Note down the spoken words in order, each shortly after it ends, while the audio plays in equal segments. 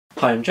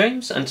Hi, I'm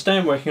James, and today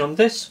I'm working on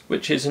this,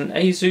 which is an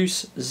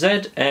ASUS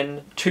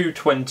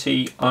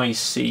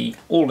ZN220IC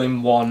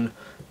all-in-one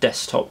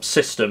desktop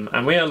system,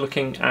 and we are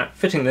looking at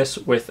fitting this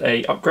with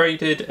a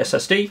upgraded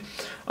SSD.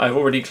 I've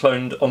already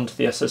cloned onto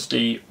the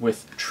SSD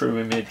with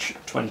TrueImage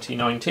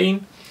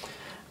 2019,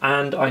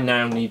 and I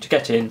now need to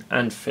get in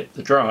and fit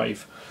the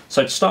drive.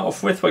 So to start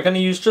off with, we're going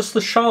to use just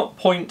the sharp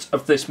point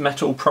of this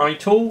metal pry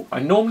tool. I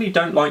normally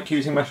don't like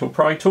using metal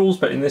pry tools,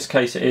 but in this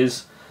case it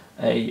is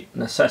a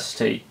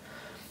necessity.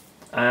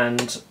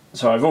 And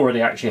so I've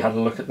already actually had a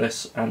look at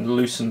this and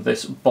loosened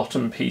this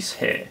bottom piece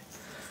here.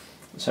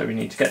 So we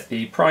need to get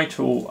the pry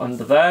tool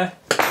under there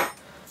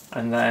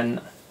and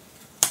then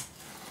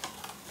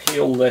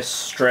peel this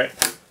strip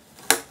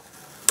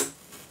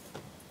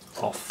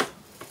off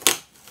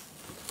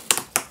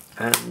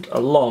and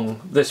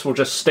along. This will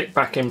just stick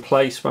back in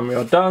place when we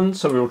are done,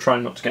 so we will try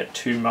not to get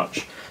too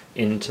much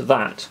into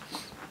that.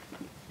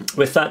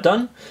 With that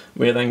done,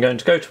 we are then going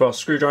to go to our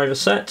screwdriver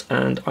set,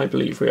 and I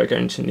believe we are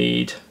going to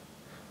need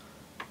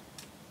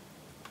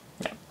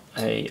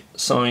a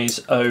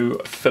size O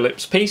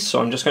Phillips piece, so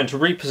I'm just going to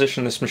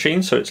reposition this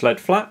machine so it's lead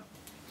flat.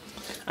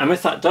 And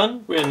with that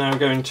done, we are now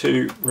going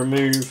to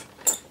remove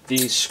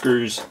these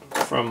screws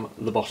from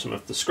the bottom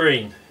of the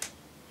screen.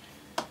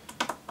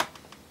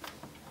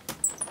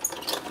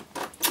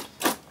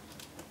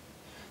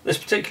 This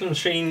particular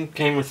machine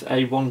came with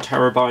a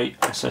 1TB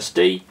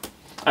SSD,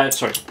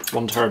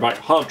 1TB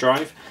hard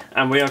drive,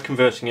 and we are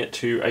converting it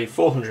to a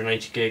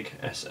 480GB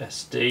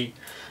SSD.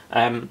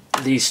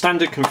 The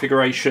standard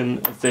configuration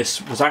of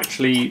this was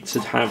actually to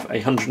have a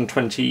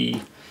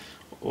 120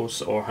 or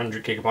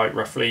 100GB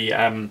roughly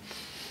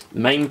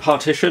main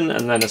partition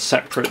and then a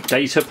separate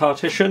data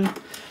partition.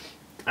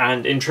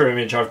 And in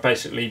TrueImage, I've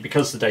basically,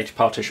 because the data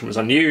partition was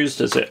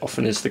unused, as it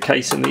often is the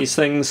case in these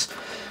things,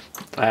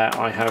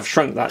 I have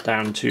shrunk that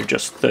down to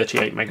just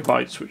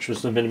 38MB, which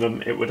was the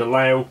minimum it would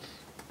allow,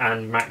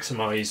 and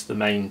maximise the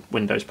main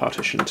Windows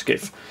partition to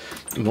give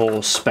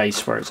more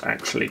space where it's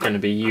actually going to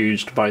be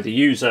used by the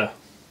user.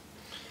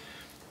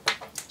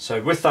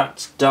 So with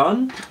that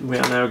done, we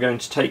are now going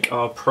to take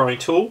our pry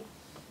tool,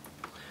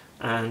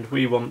 and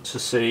we want to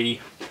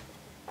see,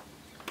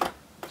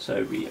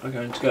 so we are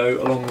going to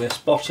go along this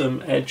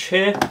bottom edge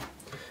here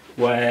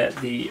where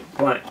the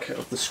black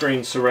of the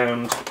screen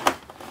surround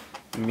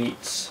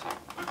meets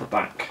the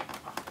back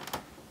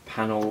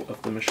panel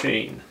of the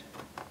machine.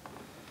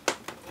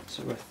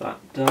 So with that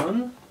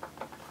done,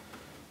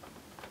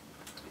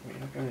 we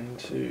are going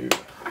to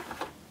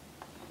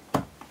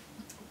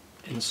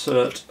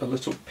insert a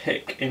little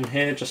pick in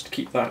here just to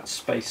keep that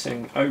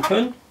spacing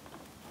open.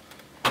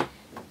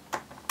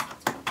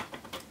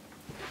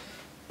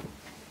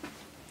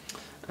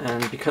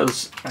 And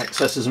because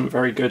access isn't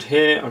very good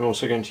here, I'm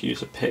also going to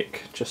use a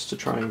pick just to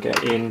try and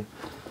get in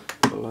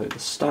below the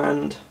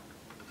stand.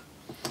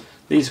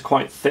 These are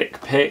quite thick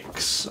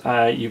picks,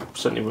 you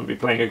certainly wouldn't be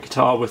playing a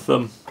guitar with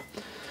them,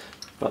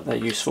 but they're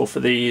useful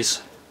for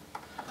these,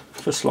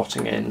 for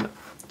slotting in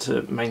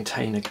to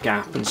maintain a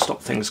gap and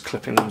stop things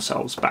clipping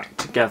themselves back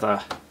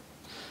together.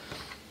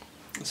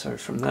 So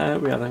from there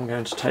we are then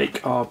going to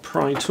take our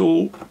pry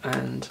tool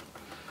and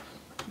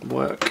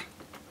work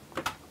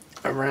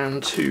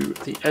around to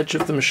the edge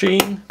of the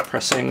machine,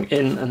 pressing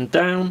in and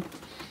down.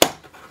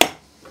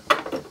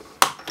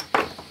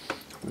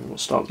 We'll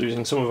start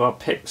losing some of our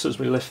picks as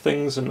we lift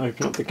things and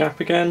open up the gap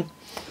again.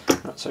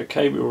 That's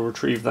okay, we will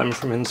retrieve them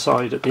from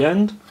inside at the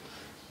end.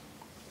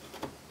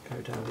 Go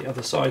down the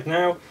other side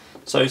now.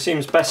 So it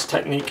seems best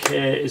technique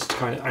here is to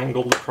kind of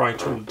angle the pry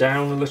tool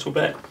down a little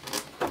bit.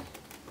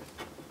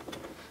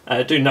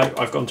 Do note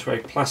I've gone to a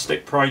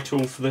plastic pry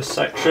tool for this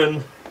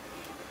section,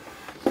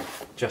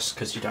 just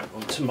because you don't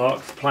want to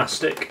mark the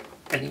plastic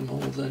any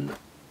more than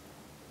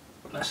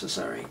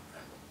necessary.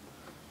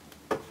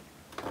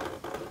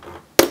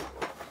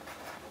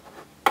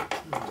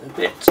 A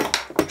bit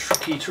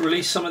tricky to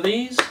release some of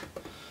these,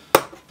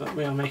 but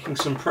we are making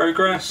some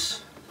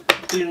progress.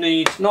 Do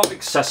need not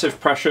excessive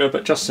pressure,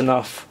 but just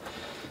enough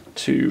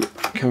to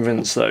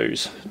convince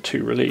those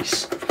to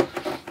release.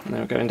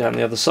 Now going down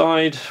the other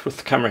side, with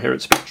the camera here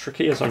it's a bit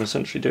tricky as I'm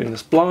essentially doing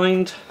this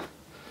blind.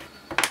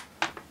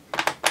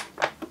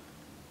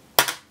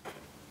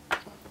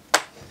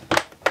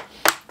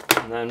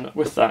 And then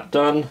with that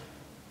done,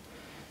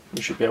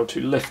 you should be able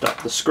to lift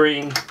up the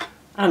screen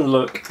and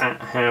look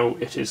at how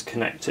it is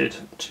connected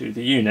to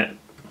the unit.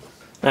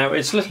 Now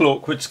it's a little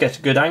awkward to get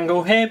a good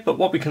angle here, but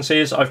what we can see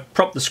is I've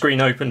propped the screen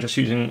open just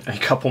using a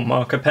couple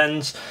marker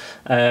pens.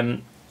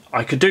 I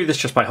could do this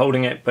just by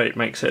holding it, but it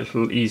makes it a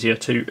little easier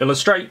to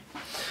illustrate.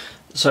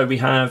 So we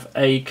have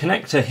a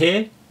connector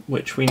here,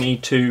 which we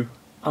need to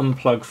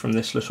unplug from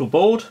this little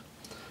board,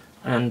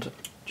 and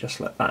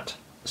just let that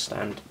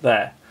stand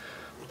there.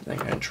 Then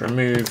I'm going to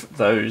remove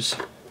those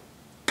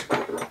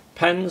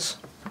pens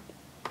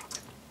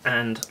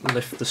and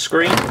lift the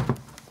screen.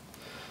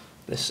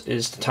 This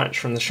is detached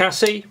from the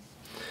chassis.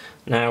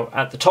 Now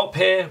at the top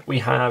here we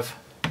have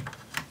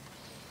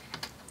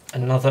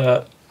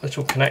another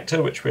little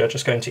connector which we are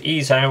just going to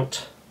ease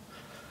out,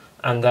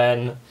 and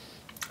then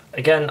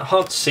again,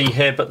 hard to see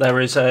here, but there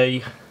is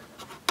a,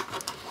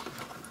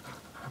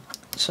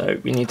 so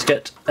we need to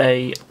get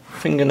a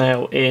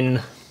fingernail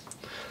in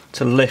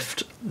to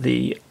lift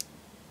the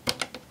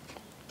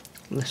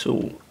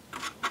little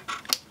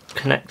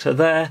connector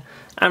there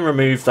and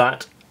remove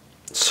that.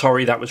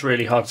 Sorry, that was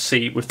really hard to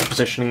see with the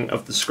positioning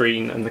of the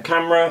screen and the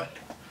camera,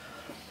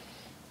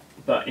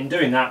 but in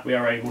doing that we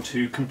are able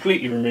to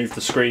completely remove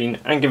the screen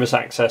and give us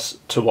access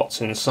to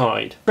what's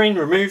inside. Screen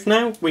removed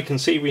now, we can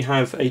see we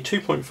have a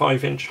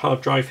 2.5-inch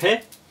hard drive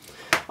here.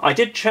 I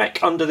did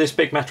check under this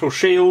big metal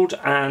shield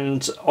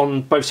and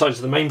on both sides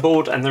of the main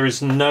board, and there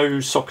is no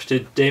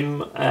socketed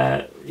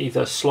DIMM,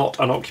 either slot,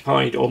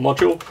 unoccupied or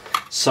module,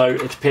 so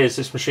it appears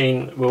this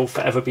machine will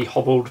forever be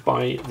hobbled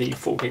by the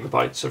 4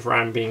 GB of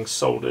RAM being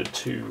soldered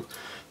to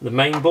the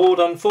main board,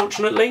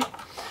 unfortunately.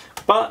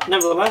 But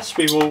nevertheless,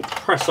 we will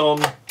press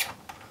on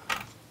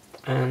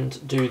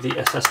and do the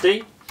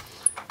SSD.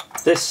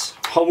 This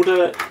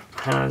holder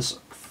has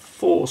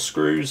 4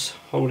 screws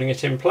holding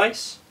it in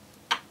place.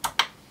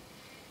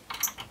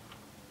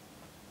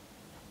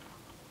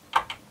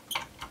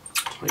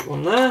 Tight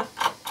one there.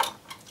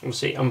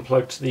 Obviously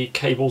unplugged the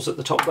cables at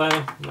the top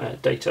there,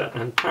 data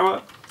and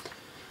power.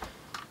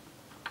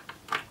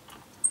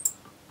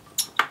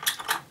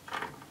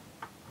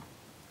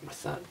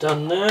 With that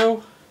done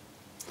now,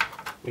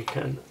 we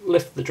can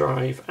lift the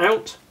drive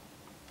out.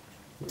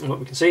 And what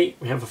we can see,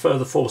 we have a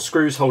further 4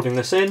 screws holding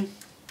this in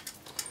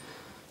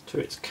to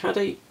its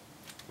caddy.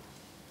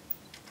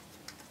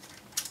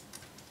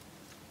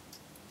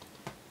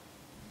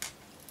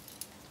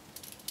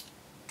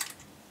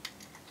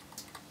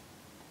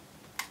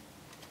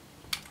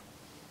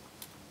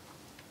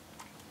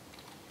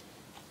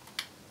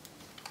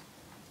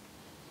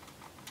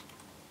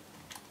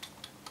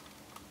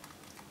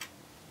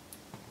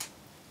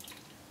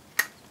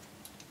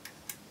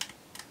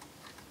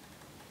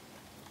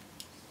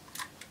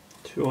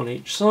 Two on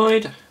each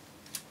side.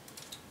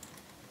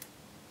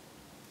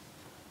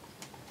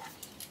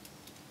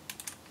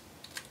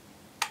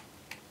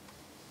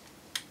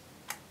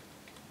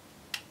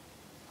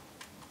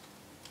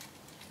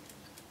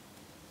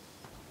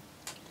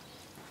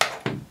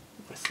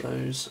 With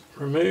those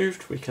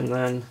removed, we can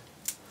then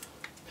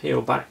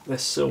peel back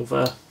this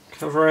silver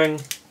covering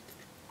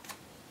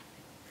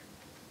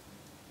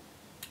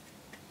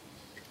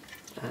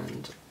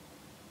and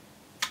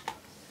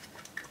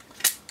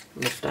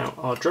lift out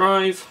our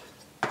drive.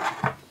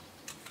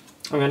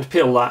 I'm going to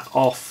peel that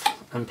off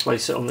and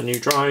place it on the new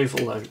drive,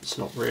 although it's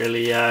not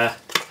really an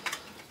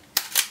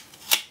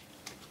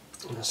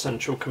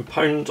essential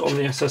component on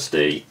the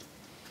SSD.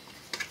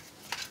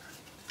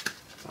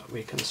 But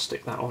we can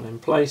stick that on in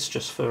place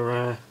just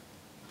for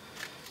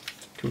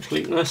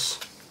completeness.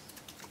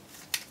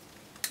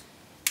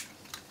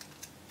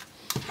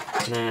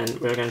 And then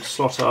we're going to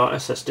slot our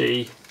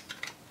SSD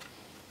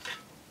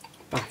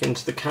back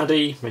into the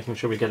caddy, making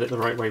sure we get it the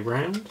right way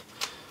round.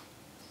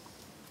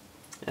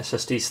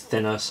 SSD's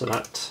thinner, so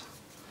that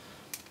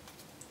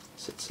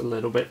sits a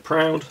little bit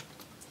proud.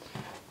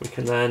 We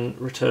can then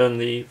return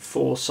the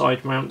 4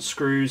 side mount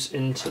screws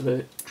into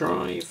the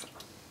drive.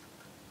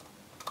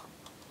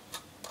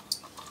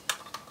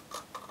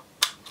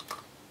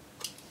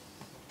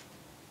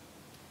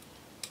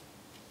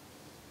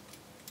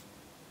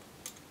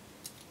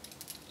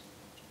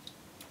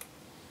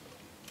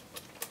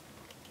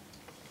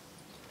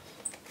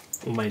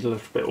 All made a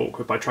little bit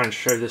awkward by trying to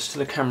show this to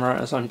the camera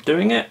as I'm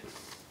doing it.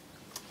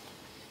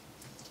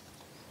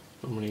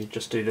 Normally you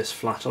just do this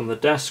flat on the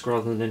desk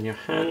rather than in your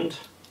hand.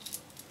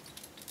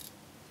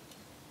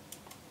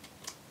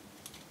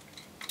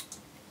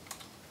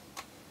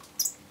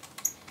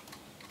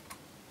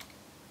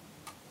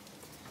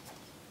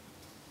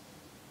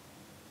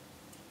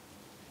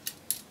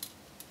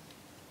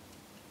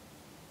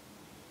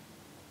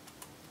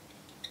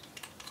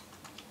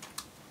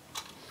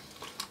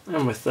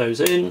 And with those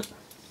in,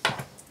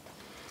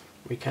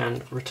 we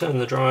can return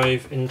the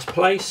drive into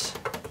place,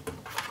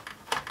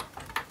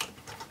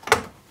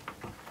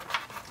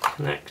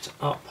 connect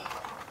up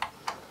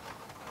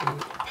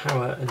the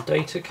power and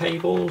data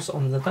cables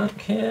on the back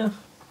here,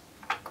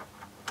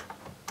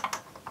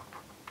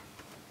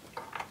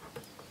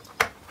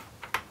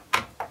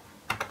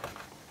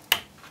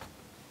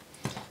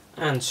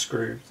 and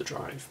screw the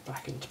drive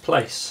back into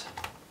place.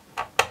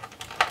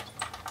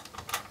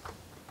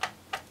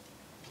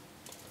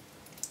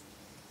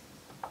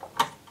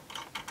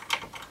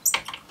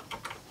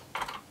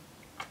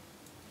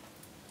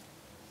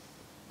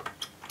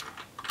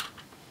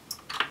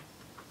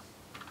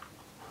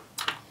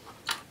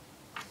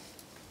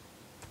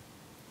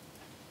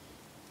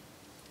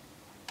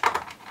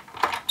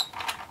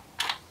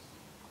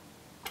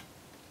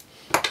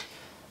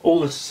 All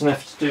that's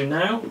left to do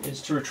now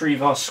is to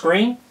retrieve our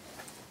screen,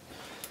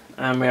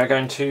 and we are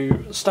going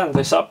to stand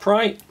this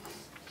upright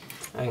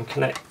and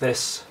connect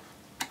this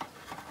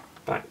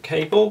back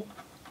cable.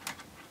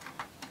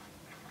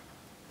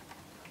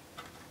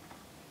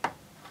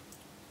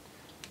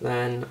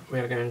 Then we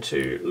are going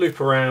to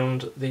loop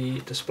around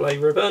the display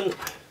ribbon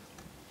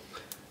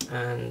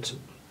and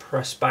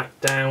press back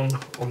down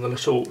on the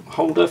little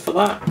holder for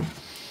that.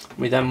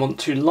 We then want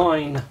to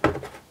line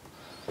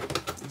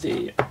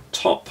the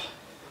top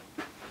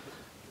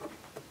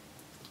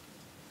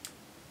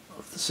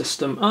of the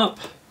system up,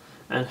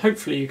 and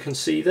hopefully you can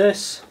see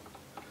this.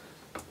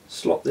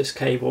 Slot this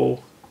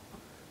cable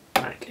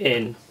back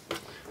in.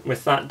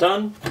 With that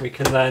done, we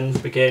can then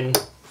begin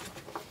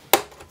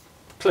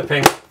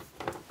clipping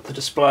the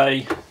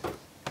display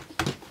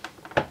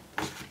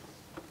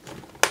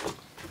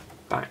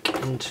back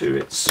into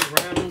its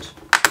surround,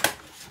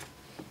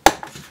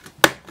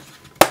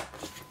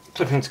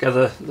 clipping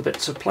together the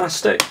bits of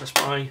plastic just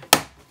by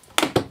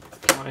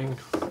applying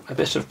a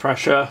bit of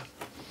pressure.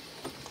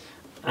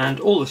 And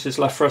all that is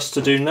left for us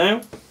to do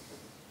now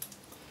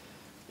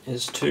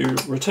is to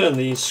return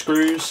these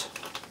screws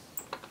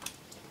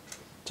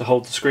to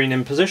hold the screen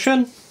in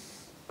position,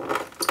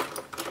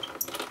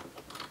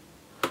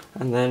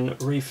 and then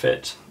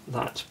refit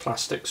that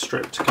plastic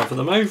strip to cover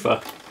them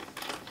over.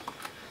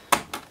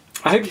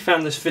 I hope you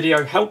found this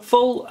video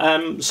helpful.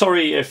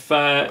 Sorry if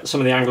some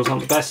of the angles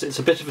aren't the best. It's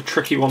a bit of a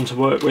tricky one to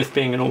work with,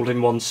 being an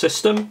all-in-one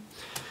system.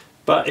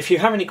 But if you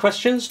have any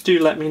questions, do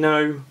let me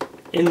know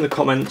in the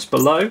comments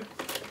below.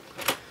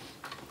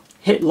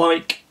 Hit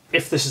like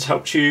if this has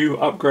helped you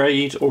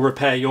upgrade or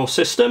repair your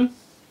system,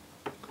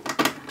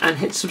 and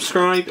hit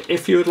subscribe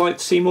if you would like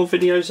to see more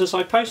videos as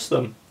I post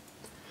them.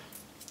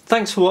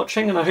 Thanks for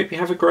watching, and I hope you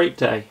have a great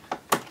day.